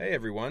Hey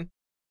everyone.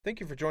 Thank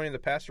you for joining the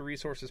Pastor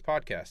Resources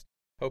Podcast.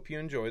 Hope you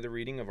enjoy the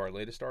reading of our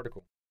latest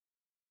article.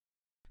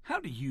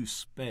 How do you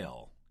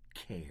spell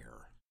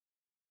care?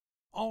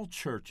 All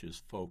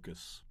churches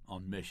focus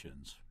on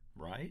missions,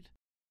 right?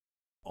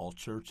 All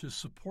churches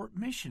support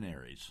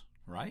missionaries,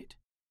 right?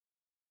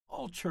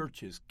 All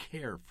churches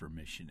care for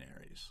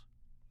missionaries,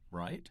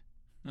 right?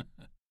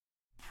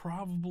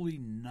 Probably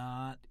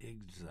not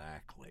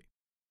exactly.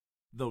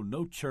 Though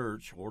no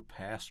church or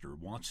pastor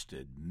wants to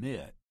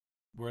admit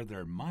where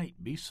there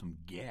might be some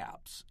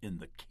gaps in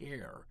the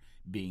care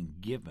being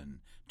given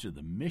to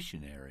the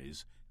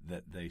missionaries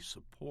that they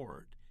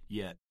support,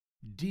 yet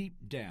deep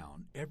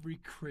down every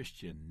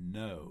Christian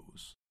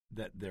knows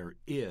that there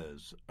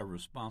is a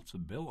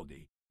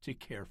responsibility to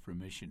care for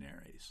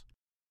missionaries.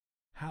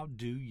 How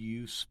do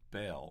you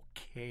spell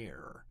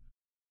care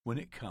when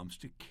it comes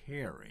to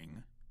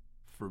caring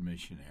for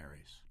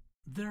missionaries?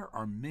 There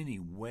are many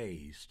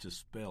ways to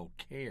spell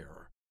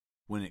care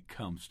when it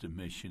comes to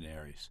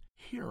missionaries.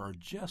 Here are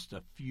just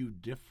a few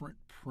different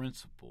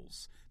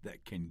principles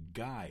that can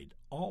guide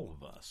all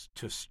of us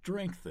to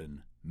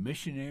strengthen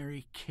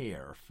missionary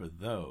care for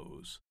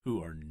those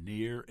who are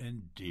near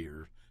and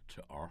dear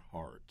to our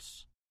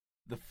hearts.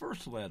 The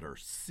first letter,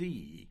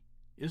 C,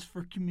 is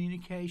for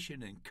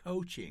communication and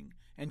coaching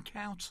and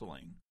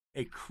counseling.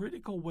 A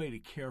critical way to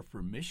care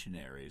for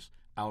missionaries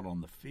out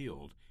on the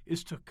field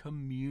is to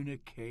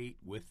communicate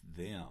with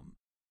them.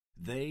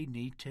 They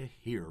need to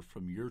hear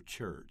from your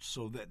church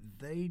so that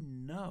they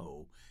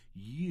know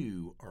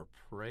you are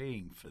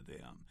praying for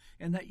them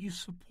and that you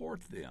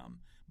support them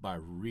by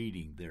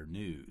reading their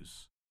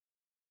news.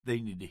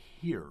 They need to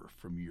hear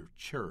from your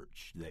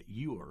church that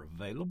you are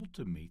available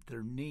to meet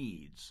their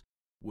needs,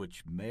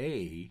 which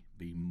may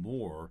be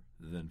more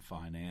than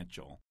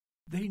financial.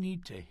 They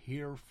need to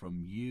hear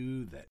from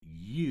you that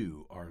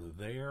you are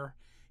there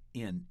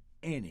in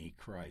any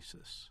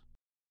crisis.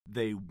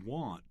 They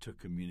want to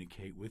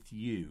communicate with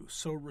you,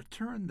 so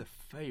return the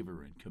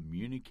favor in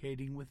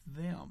communicating with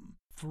them.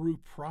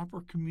 Through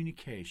proper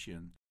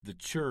communication, the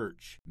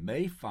church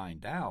may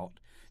find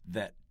out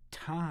that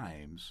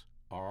times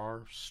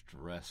are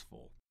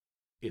stressful.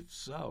 If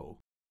so,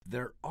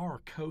 there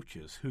are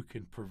coaches who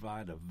can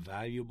provide a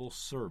valuable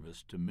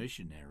service to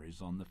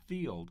missionaries on the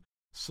field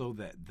so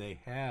that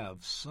they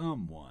have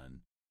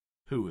someone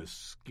who is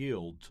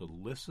skilled to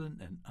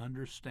listen and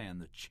understand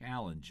the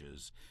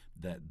challenges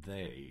that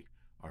they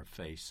are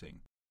facing.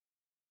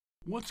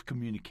 Once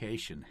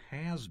communication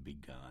has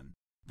begun,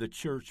 the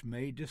church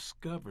may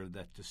discover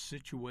that the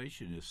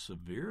situation is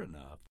severe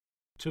enough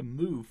to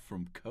move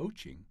from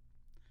coaching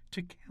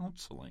to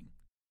counseling.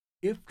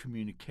 If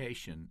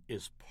communication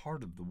is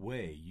part of the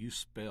way you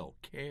spell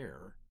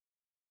care,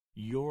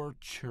 your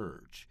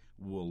church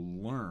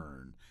will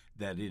learn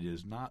that it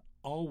is not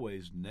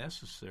always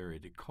necessary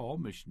to call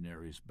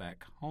missionaries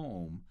back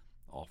home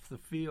off the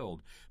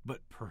field,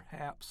 but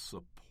perhaps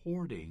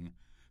supporting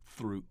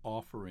through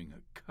offering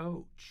a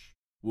coach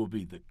will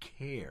be the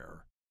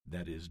care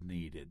that is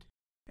needed.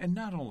 And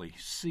not only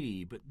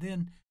C, but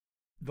then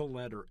the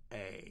letter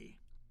A.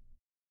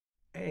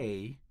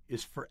 A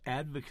is for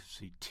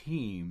advocacy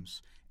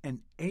teams and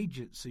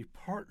agency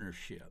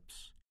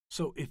partnerships.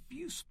 So if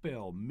you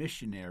spell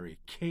missionary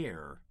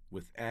care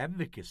with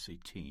advocacy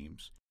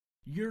teams,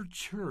 your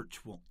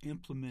church will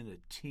implement a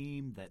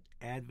team that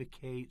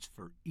advocates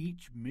for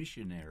each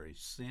missionary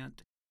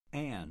sent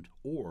and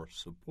or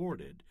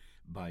supported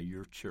by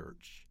your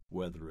church,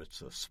 whether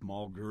it's a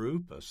small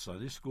group, a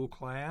Sunday school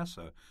class,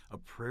 a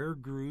prayer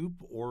group,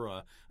 or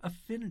a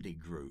affinity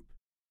group.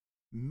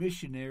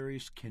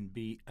 Missionaries can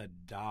be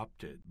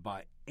adopted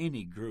by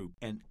any group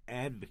and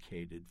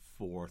advocated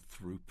for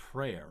through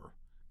prayer,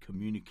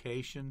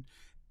 communication,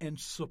 and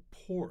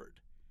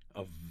support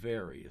of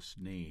various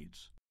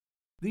needs.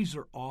 These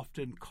are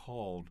often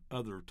called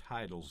other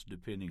titles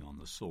depending on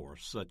the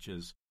source, such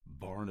as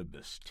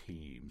Barnabas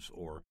teams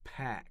or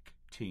PAC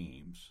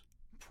teams,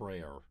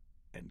 prayer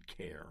and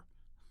care.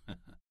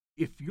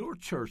 If your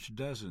church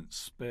doesn't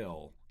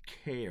spell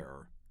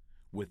care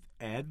with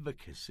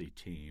advocacy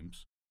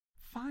teams,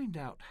 find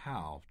out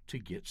how to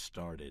get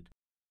started.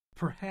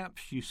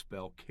 Perhaps you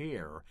spell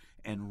care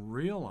and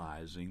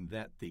realizing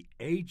that the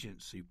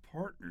agency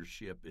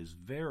partnership is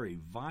very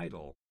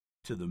vital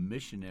to the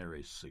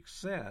missionary's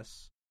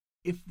success.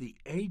 If the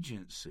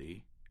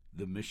agency,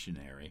 the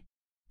missionary,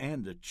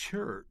 and the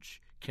church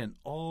can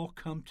all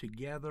come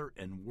together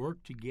and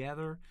work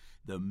together,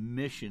 the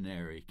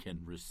missionary can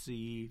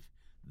receive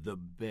the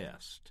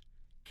best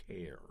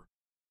care.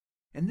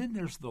 And then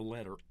there's the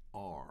letter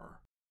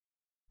R.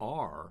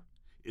 R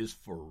is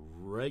for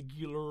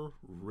regular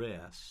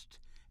rest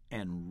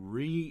and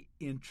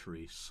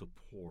re-entry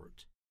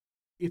support.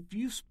 If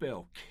you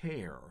spell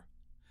care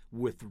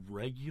with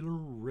regular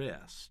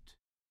rest,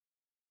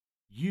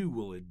 you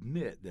will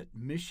admit that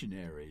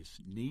missionaries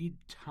need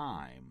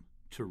time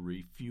to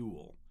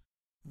refuel.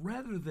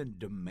 Rather than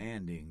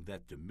demanding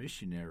that the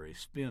missionaries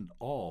spend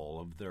all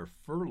of their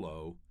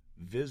furlough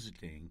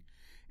visiting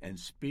and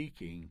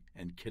speaking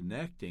and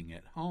connecting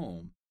at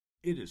home,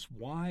 It is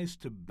wise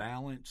to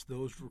balance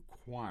those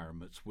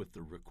requirements with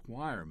the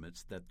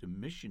requirements that the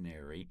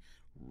missionary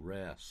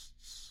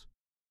rests.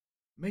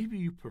 Maybe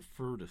you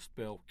prefer to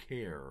spell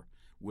care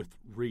with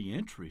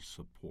reentry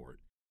support,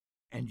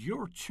 and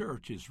your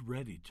church is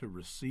ready to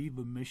receive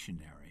a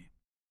missionary.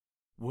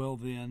 Well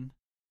then,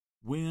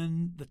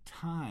 when the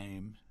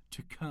time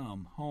to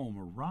come home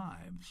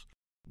arrives,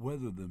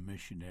 whether the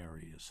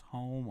missionary is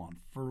home on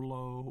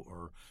furlough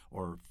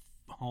or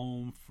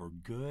home for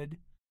good,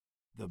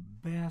 the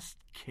best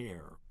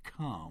care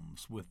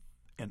comes with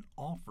an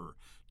offer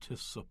to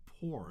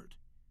support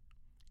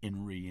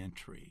in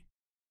reentry.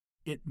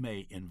 It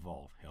may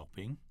involve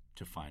helping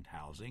to find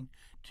housing,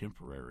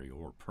 temporary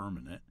or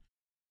permanent,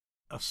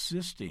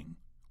 assisting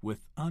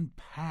with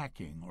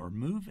unpacking or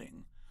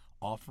moving,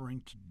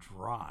 offering to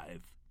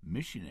drive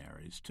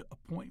missionaries to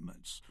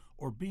appointments,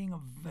 or being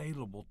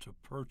available to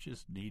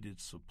purchase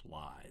needed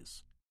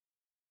supplies.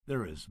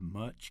 There is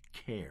much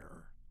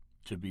care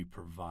to be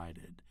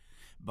provided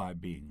by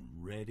being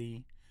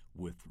ready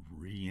with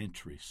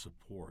reentry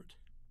support.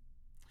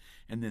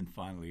 And then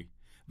finally,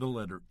 the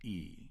letter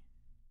E.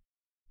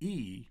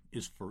 E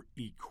is for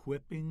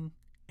equipping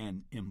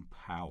and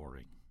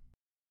empowering.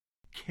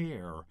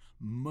 Care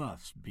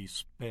must be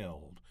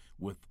spelled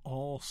with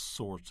all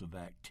sorts of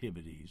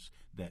activities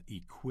that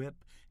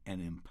equip and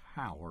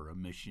empower a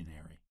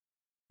missionary.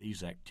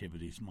 These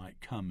activities might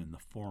come in the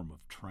form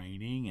of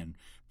training and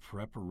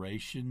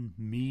preparation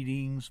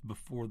meetings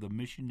before the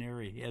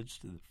missionary heads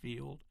to the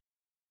field,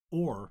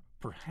 or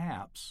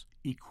perhaps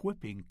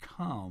equipping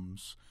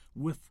comes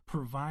with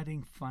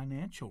providing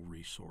financial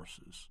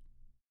resources.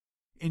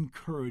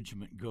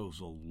 Encouragement goes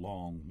a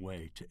long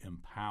way to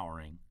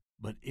empowering,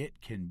 but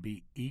it can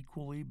be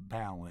equally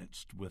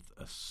balanced with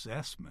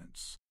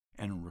assessments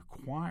and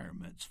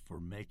requirements for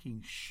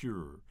making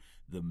sure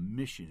the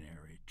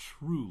missionary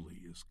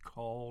truly is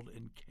called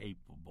and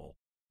capable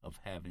of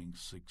having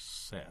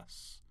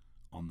success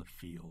on the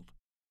field.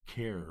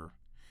 Care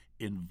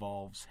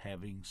involves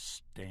having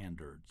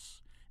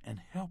standards and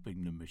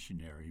helping the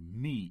missionary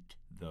meet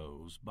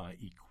those by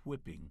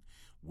equipping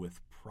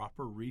with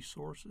proper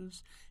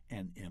resources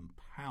and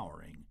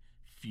empowering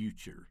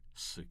future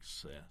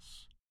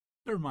success.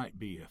 There might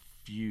be a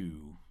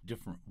few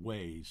different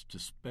ways to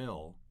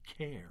spell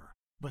care,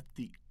 but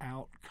the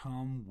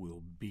outcome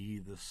will be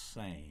the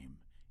same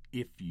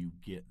if you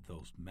get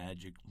those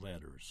magic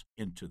letters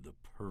into the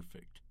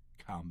perfect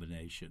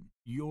combination.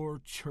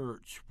 Your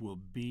church will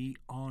be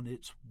on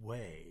its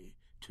way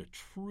to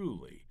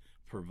truly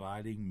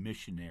providing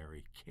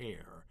missionary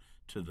care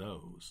to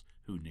those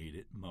who need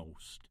it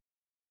most.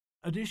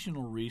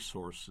 Additional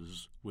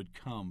resources would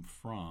come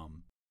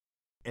from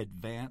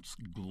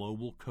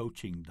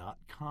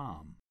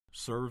AdvancedGlobalCoaching.com,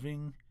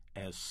 Serving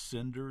as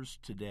Senders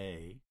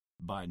Today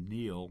by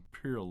Neil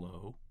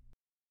Pirlo,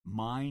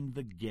 Mind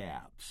the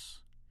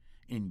Gaps,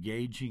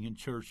 Engaging in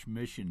Church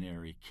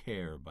Missionary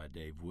Care by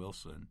Dave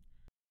Wilson,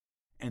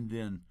 and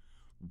then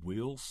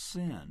We'll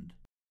Send,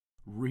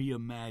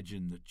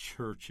 Reimagine the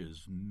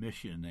Church's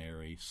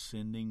Missionary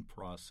Sending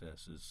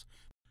Processes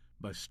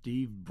by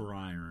Steve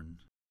Bryan.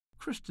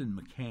 Kristen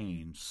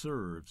McCain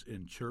serves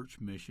in Church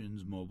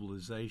Missions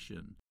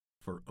Mobilization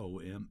for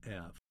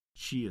OMF.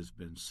 She has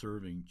been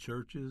serving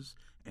churches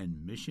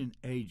and mission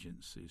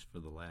agencies for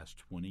the last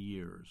 20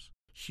 years.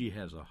 She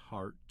has a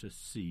heart to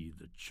see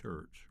the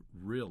church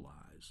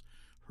realize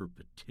her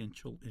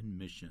potential in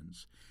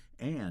missions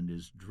and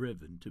is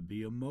driven to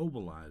be a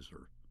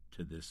mobilizer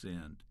to this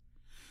end.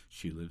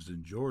 She lives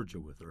in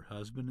Georgia with her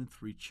husband and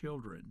 3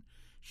 children.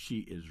 She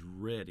is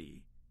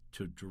ready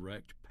to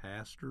direct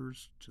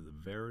pastors to the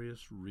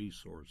various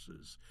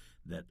resources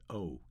that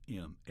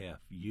OMF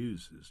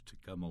uses to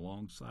come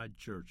alongside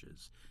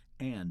churches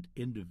and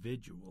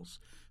individuals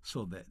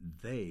so that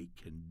they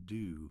can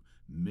do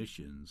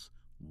missions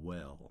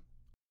well.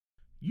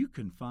 You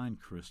can find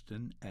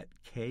Kristen at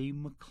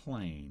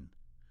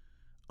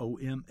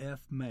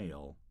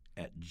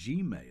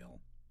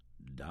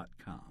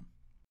kmclain@gmail.com.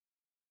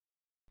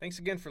 Thanks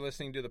again for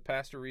listening to the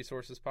Pastor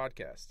Resources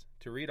Podcast.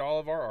 To read all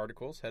of our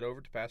articles, head over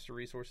to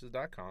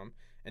pastorresources.com,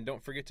 and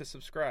don't forget to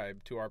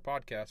subscribe to our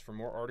podcast for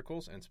more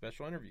articles and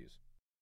special interviews.